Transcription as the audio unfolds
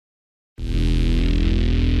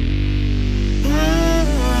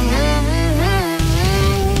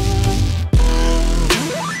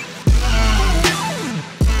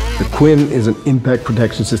QUIN is an impact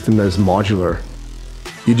protection system that is modular.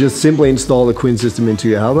 You just simply install the QUIN system into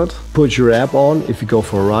your helmet, put your app on if you go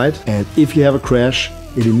for a ride, and if you have a crash,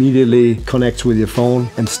 it immediately connects with your phone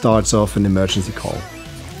and starts off an emergency call.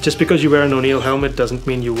 Just because you wear an NEAL helmet doesn't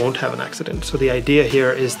mean you won't have an accident. So the idea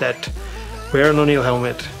here is that wear an NEAL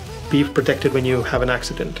helmet, be protected when you have an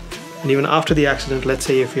accident. And even after the accident, let's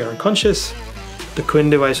say if you're unconscious, the QUIN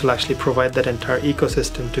device will actually provide that entire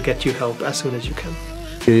ecosystem to get you help as soon as you can.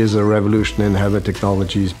 It is a revolution in helmet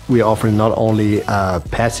technologies. We offer not only a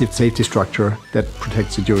passive safety structure that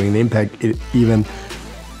protects you during an impact, it even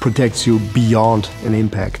protects you beyond an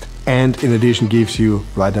impact, and in addition gives you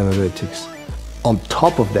ride analytics. On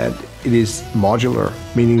top of that, it is modular,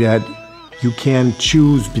 meaning that you can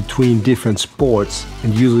choose between different sports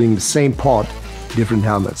and using the same pod, different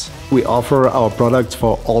helmets. We offer our products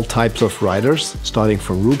for all types of riders, starting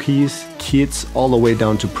from rookies, kids, all the way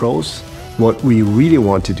down to pros. What we really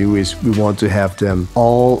want to do is we want to have them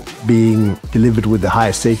all being delivered with the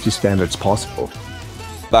highest safety standards possible.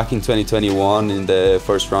 Back in 2021, in the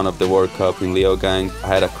first round of the World Cup in Leogang, I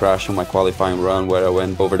had a crash on my qualifying run where I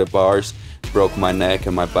went over the bars, broke my neck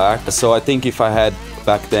and my back. So I think if I had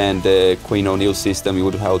back then the QUIN NEAL system, it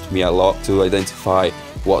would have helped me a lot to identify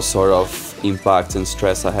what sort of impact and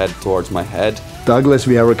stress I had towards my head. Douglas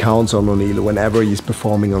Vieira counts on NEAL whenever he's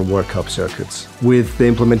performing on World Cup circuits. With the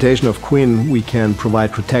implementation of QUIN, we can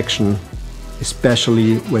provide protection,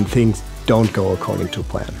 especially when things don't go according to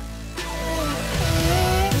plan.